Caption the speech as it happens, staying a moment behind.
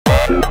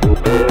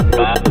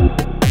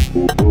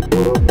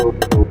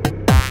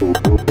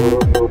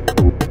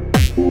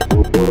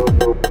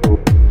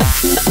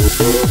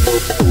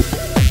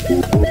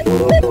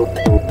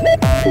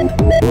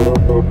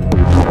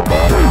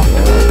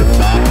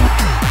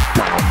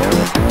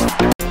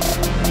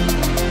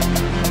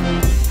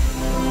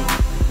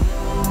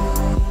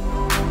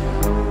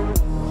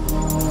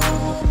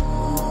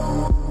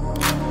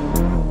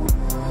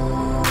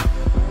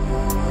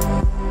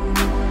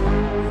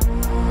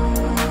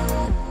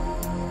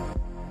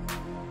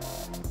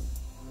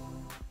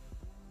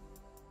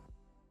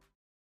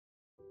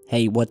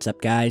Hey, what's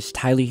up guys?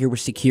 Tyler here with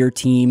Secure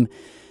Team.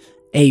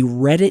 A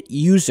Reddit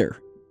user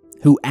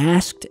who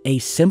asked a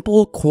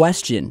simple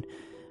question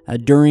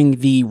during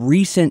the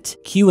recent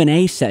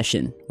Q&A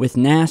session with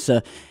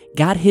NASA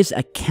got his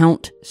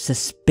account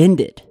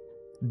suspended,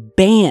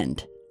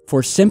 banned,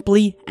 for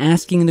simply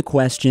asking the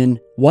question,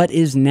 what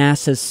is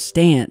NASA's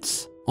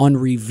stance on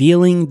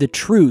revealing the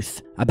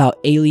truth about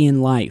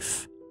alien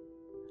life?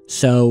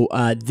 So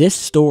this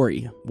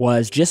story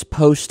was just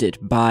posted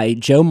by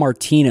Joe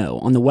Martino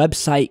on the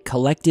website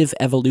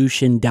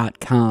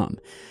CollectiveEvolution.com.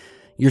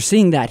 You're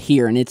seeing that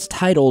here, and it's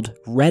titled,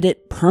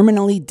 Reddit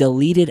permanently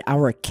deleted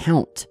our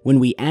account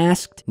when we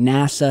asked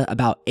NASA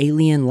about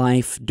alien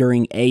life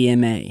during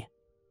AMA.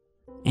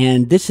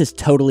 And this is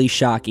totally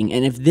shocking,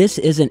 and if this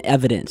isn't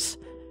evidence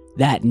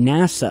that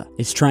NASA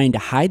is trying to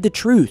hide the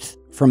truth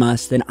from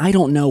us, then I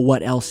don't know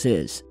what else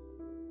is.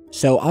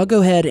 So I'll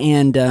go ahead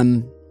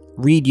and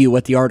read you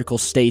what the article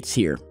states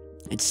here.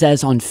 It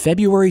says on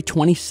February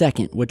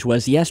 22nd, which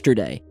was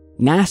yesterday,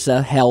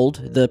 NASA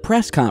held the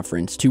press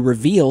conference to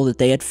reveal that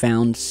they had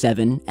found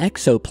 7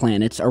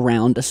 exoplanets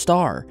around a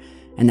star,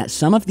 and that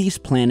some of these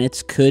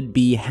planets could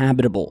be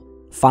habitable.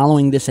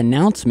 Following this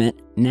announcement,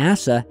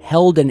 NASA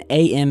held an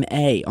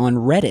AMA on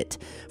Reddit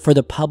for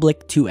the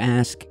public to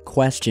ask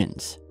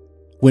questions.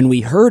 When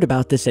we heard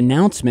about this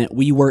announcement,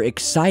 we were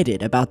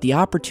excited about the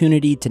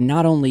opportunity to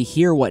not only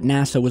hear what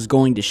NASA was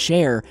going to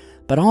share,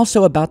 but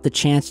also about the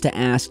chance to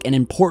ask an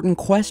important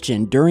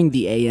question during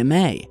the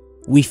AMA.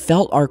 We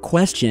felt our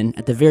question,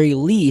 at the very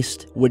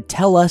least, would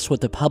tell us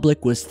what the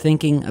public was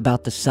thinking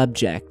about the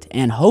subject,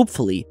 and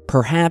hopefully,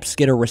 perhaps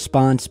get a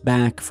response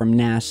back from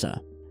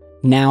NASA.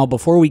 Now,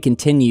 before we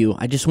continue,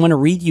 I just want to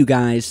read you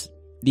guys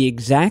the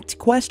exact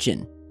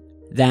question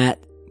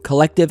that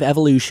Collective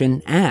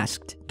Evolution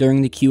asked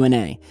during the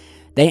Q&A.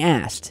 They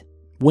asked,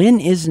 when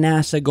is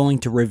NASA going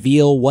to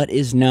reveal what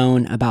is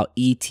known about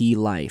ET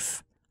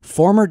life?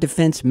 Former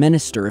Defense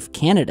Minister of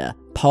Canada,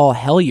 Paul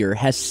Hellyer,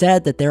 has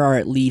said that there are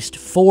at least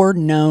 4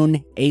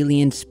 known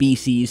alien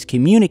species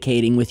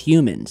communicating with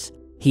humans.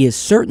 He is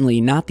certainly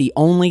not the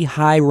only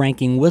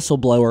high-ranking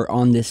whistleblower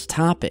on this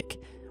topic.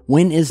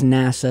 When is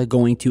NASA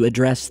going to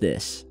address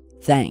this?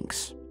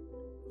 Thanks.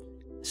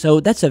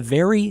 So that's a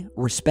very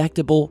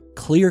respectable,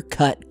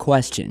 clear-cut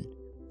question.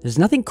 There's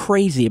nothing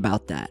crazy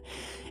about that.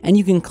 And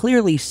you can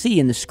clearly see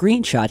in the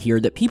screenshot here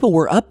that people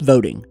were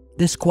upvoting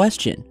this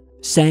question,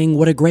 saying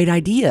what a great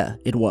idea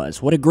it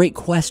was, what a great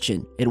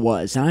question it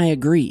was, and I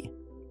agree.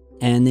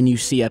 And then you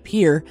see up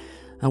here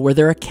where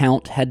their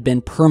account had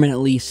been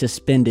permanently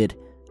suspended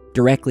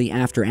directly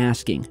after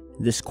asking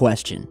this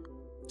question.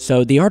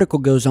 So the article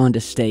goes on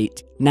to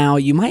state, now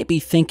you might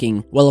be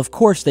thinking, well of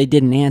course they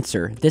didn't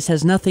answer, this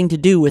has nothing to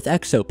do with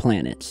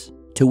exoplanets.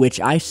 To which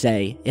I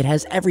say, it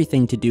has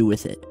everything to do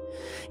with it.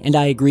 And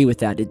I agree with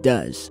that, it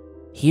does.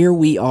 Here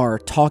we are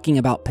talking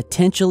about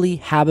potentially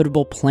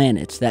habitable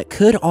planets that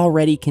could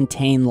already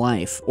contain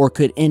life, or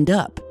could end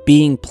up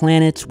being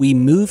planets we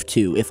move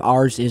to if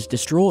ours is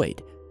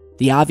destroyed.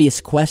 The obvious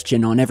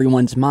question on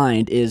everyone's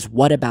mind is,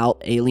 what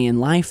about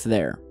alien life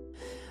there?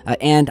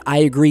 And I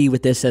agree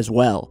with this as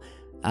well.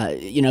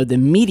 The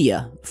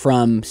media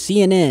from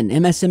CNN,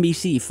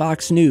 MSNBC,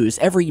 Fox News,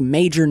 every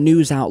major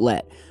news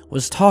outlet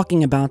was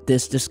talking about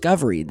this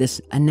discovery,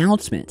 this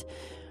announcement.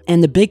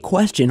 And the big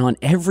question on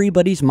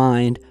everybody's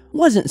mind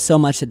wasn't so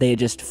much that they had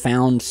just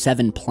found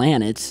 7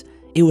 planets,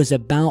 it was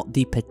about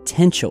the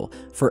potential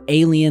for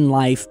alien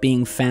life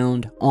being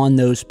found on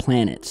those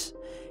planets.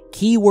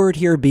 Key word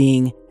here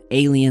being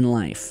alien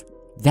life.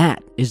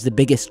 That is the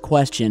biggest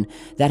question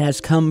that has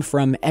come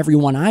from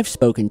everyone I've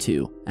spoken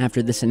to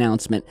after this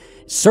announcement.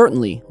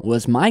 Certainly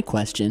was my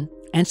question,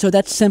 and so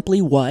that's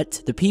simply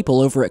what the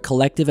people over at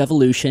Collective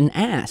Evolution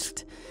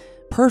asked.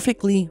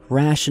 Perfectly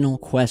rational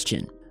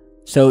question.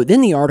 So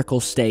then the article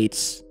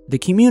states, the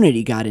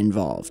community got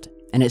involved,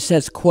 and it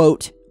says,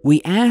 quote, we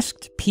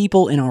asked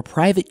people in our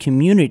private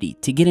community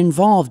to get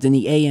involved in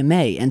the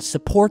AMA and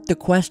support the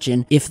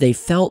question if they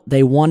felt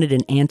they wanted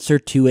an answer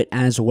to it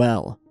as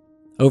well.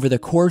 Over the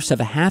course of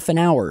a half an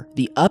hour,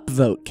 the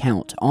upvote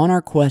count on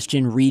our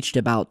question reached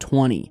about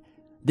 20.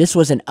 This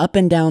was an up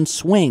and down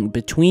swing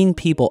between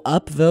people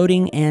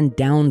upvoting and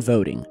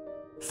downvoting.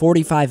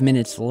 45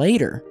 minutes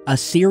later, a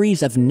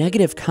series of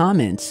negative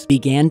comments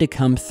began to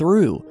come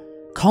through,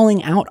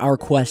 calling out our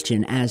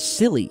question as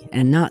silly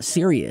and not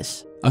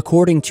serious.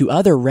 According to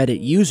other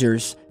Reddit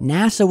users,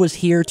 NASA was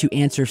here to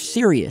answer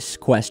serious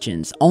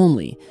questions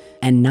only,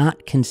 and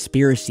not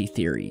conspiracy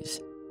theories.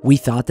 We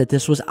thought that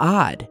this was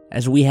odd,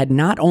 as we had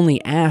not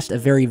only asked a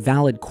very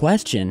valid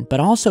question,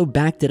 but also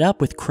backed it up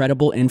with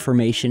credible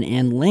information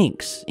and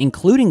links,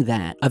 including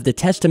that of the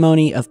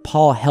testimony of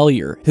Paul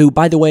Hellyer, who,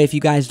 by the way, if you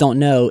guys don't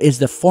know, is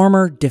the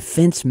former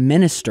defense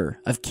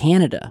minister of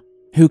Canada,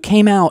 who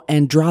came out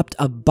and dropped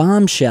a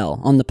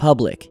bombshell on the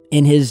public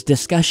in his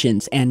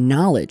discussions and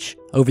knowledge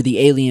over the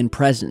alien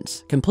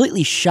presence,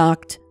 completely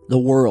shocked the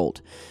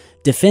world.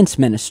 Defense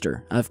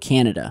Minister of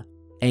Canada,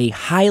 a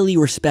highly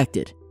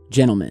respected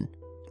gentleman.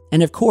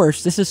 And of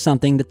course, this is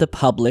something that the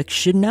public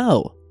should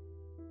know.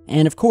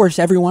 And of course,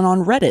 everyone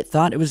on Reddit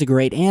thought it was a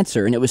great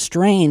answer, and it was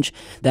strange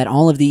that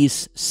all of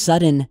these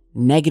sudden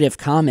negative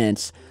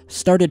comments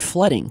started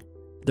flooding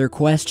their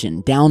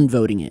question,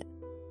 downvoting it.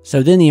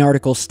 So then the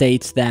article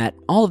states that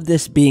all of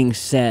this being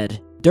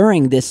said,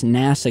 during this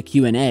NASA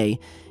Q&A,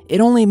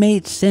 it only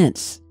made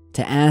sense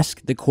to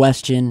ask the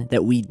question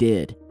that we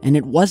did, and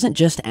it wasn't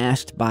just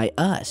asked by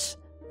us.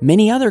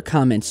 Many other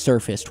comments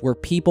surfaced where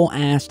people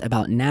asked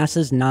about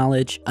NASA's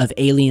knowledge of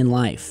alien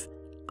life.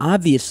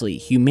 Obviously,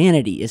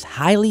 humanity is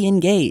highly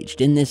engaged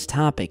in this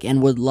topic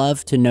and would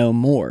love to know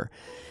more.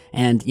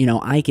 And,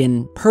 I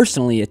can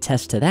personally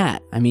attest to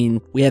that. I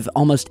mean, we have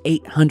almost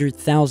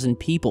 800,000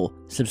 people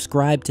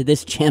subscribed to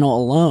this channel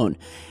alone,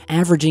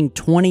 averaging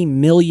 20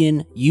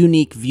 million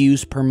unique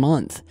views per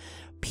month.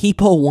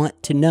 People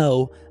want to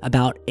know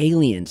about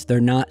aliens. They're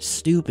not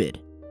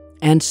stupid.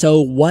 And so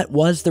what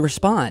was the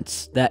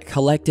response that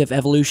Collective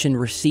Evolution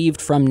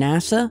received from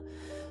NASA?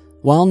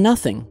 Well,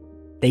 nothing.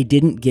 They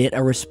didn't get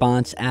a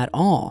response at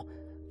all.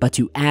 But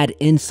to add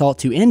insult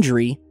to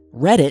injury,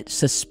 Reddit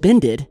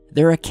suspended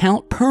their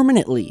account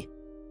permanently,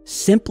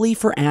 simply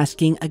for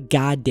asking a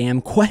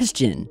goddamn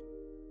question.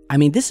 I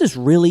mean, this has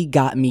really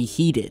got me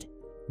heated.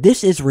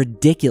 This is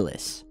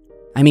ridiculous.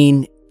 I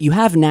mean, you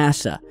have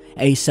NASA,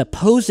 a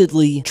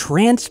supposedly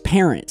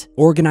transparent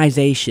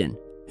organization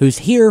who's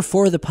here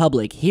for the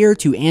public, here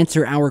to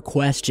answer our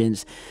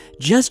questions,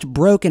 just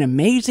broke an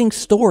amazing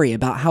story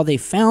about how they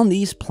found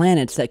these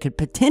planets that could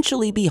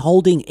potentially be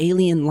holding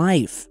alien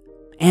life.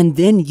 And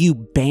then you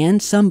ban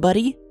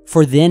somebody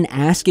for then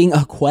asking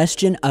a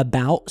question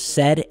about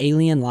said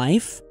alien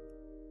life?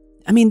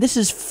 I mean, this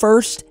is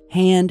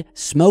first-hand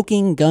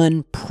smoking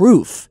gun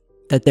proof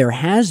that there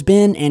has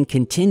been and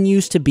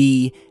continues to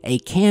be a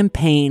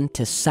campaign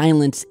to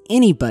silence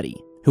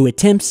anybody who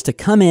attempts to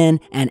come in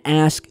and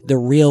ask the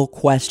real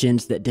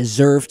questions that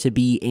deserve to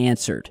be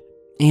answered.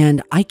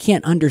 And I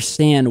can't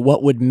understand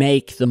what would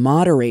make the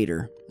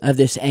moderator of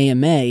this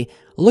AMA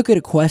look at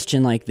a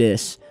question like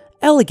this,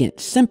 elegant,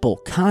 simple,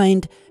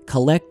 kind,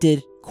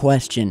 collected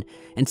question,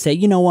 and say,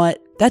 you know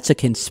what, that's a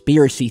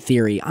conspiracy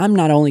theory. I'm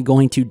not only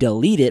going to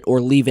delete it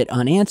or leave it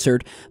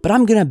unanswered, but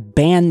I'm going to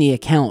ban the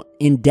account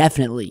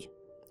indefinitely.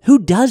 Who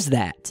does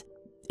that?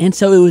 And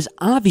so it was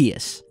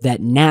obvious that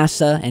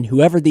NASA and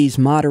whoever these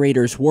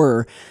moderators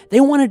were,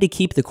 they wanted to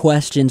keep the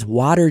questions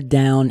watered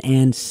down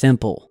and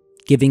simple,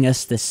 giving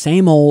us the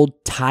same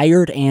old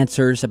tired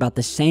answers about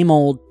the same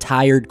old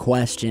tired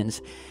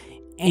questions.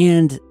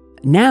 And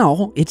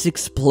now it's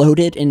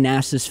exploded in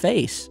NASA's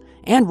face,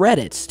 and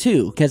Reddit's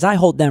too, because I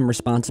hold them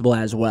responsible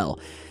as well.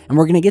 And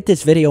we're going to get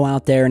this video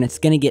out there, and it's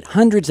going to get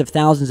hundreds of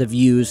thousands of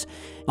views,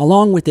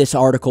 along with this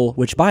article,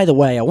 which, by the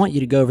way, I want you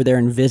to go over there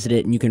and visit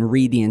it, and you can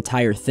read the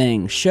entire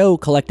thing. Show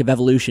Collective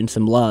Evolution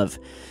some love.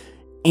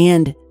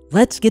 And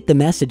let's get the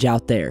message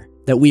out there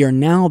that we are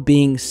now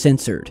being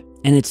censored.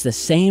 And it's the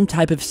same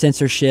type of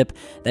censorship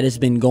that has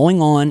been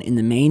going on in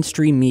the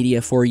mainstream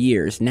media for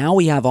years. Now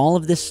we have all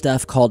of this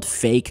stuff called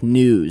fake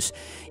news.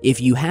 If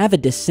you have a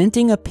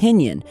dissenting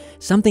opinion,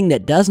 something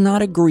that does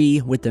not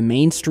agree with the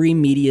mainstream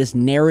media's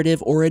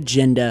narrative or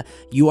agenda,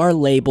 you are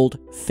labeled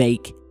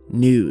fake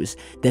news.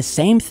 The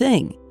same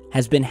thing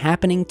has been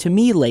happening to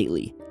me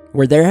lately,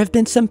 where there have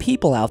been some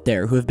people out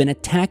there who have been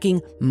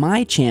attacking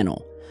my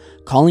channel,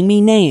 calling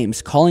me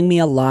names, calling me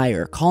a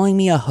liar, calling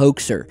me a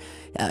hoaxer,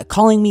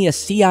 calling me a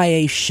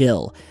CIA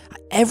shill,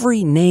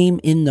 every name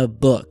in the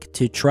book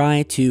to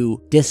try to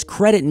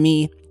discredit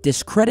me,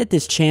 discredit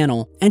this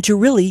channel, and to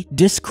really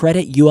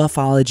discredit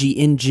ufology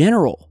in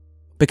general.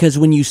 Because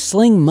when you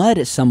sling mud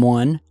at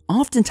someone,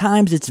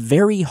 oftentimes it's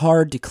very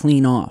hard to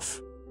clean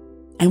off.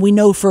 And we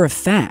know for a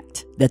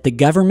fact that the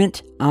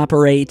government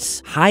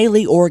operates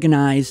highly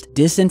organized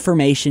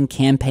disinformation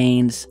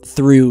campaigns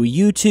through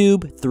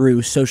YouTube,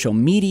 through social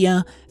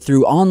media,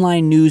 through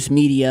online news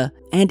media,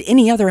 and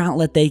any other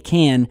outlet they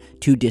can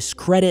to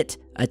discredit,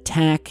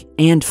 attack,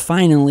 and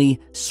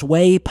finally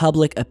sway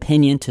public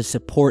opinion to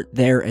support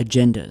their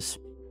agendas.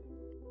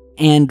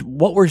 And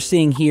what we're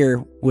seeing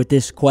here with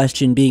this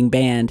question being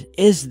banned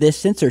is this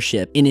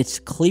censorship in its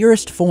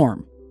clearest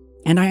form.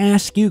 And I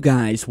ask you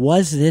guys,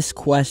 was this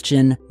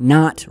question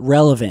not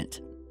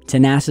relevant to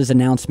NASA's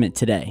announcement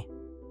today?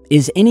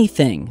 Is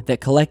anything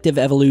that Collective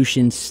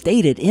Evolution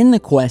stated in the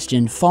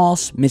question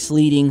false,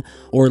 misleading,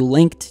 or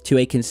linked to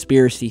a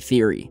conspiracy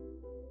theory?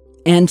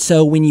 And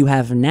so when you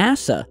have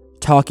NASA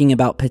talking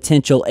about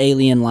potential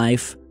alien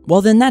life,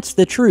 well then that's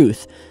the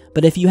truth.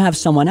 But if you have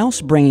someone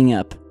else bringing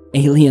up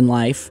alien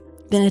life,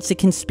 then it's a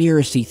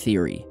conspiracy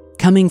theory.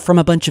 coming from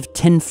a bunch of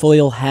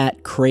tinfoil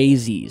hat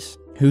crazies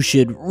who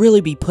should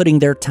really be putting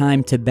their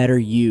time to better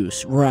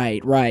use.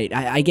 Right.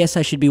 I guess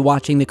I should be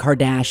watching the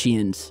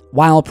Kardashians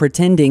while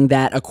pretending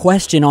that a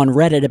question on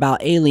Reddit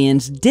about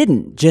aliens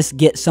didn't just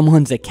get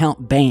someone's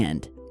account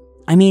banned.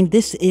 I mean,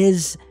 this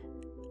is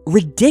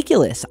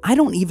ridiculous. I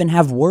don't even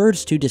have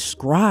words to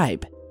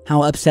describe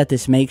how upset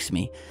this makes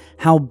me,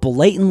 how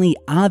blatantly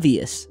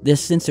obvious this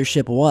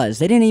censorship was.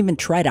 They didn't even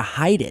try to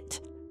hide it.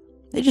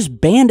 They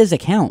just banned his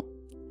account.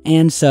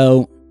 And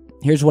so,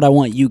 here's what I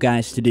want you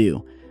guys to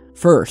do.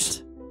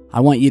 First, I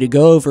want you to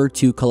go over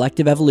to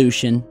Collective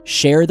Evolution,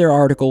 share their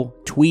article,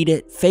 tweet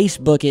it,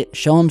 Facebook it,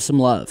 show them some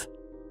love.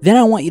 Then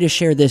I want you to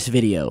share this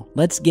video.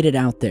 Let's get it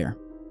out there.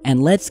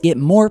 And let's get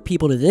more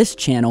people to this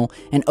channel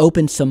and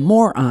open some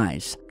more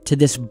eyes to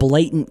this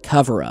blatant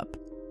cover-up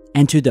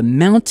and to the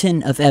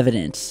mountain of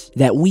evidence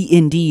that we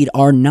indeed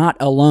are not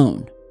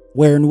alone,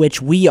 in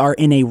which we are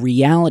in a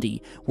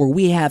reality where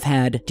we have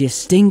had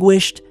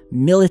distinguished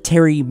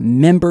military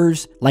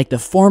members like the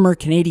former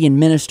Canadian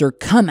minister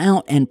come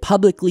out and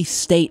publicly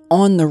state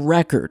on the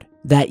record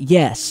that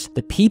yes,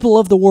 the people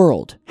of the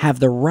world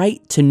have the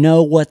right to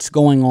know what's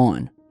going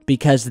on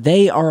because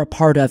they are a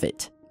part of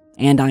it.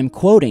 And I'm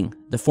quoting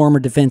the former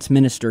defense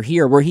minister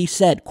here where he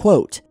said,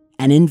 quote,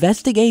 "An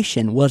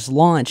investigation was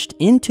launched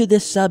into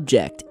this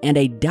subject and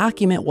a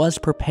document was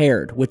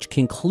prepared which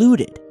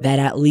concluded that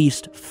at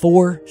least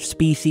 4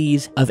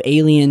 species of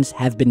aliens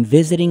have been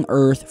visiting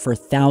Earth for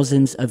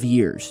thousands of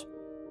years."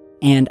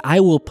 And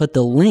I will put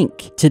the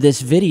link to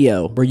this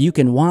video where you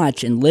can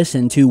watch and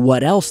listen to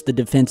what else the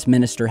defense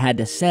minister had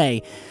to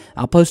say.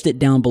 I'll post it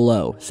down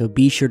below, so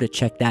be sure to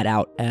check that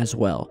out as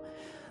well.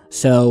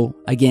 So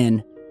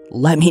again,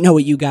 let me know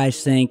what you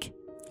guys think.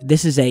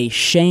 This is a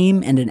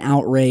shame and an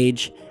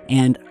outrage,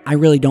 and I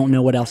really don't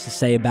know what else to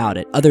say about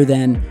it, other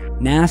than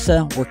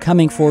NASA, we're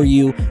coming for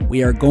you.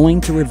 We are going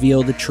to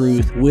reveal the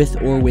truth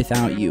with or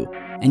without you.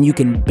 And you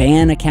can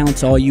ban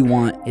accounts all you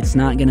want. It's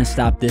not going to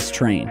stop this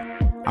train.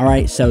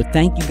 Alright, so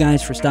thank you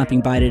guys for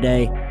stopping by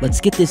today.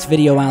 Let's get this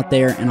video out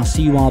there, and I'll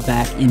see you all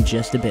back in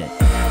just a bit.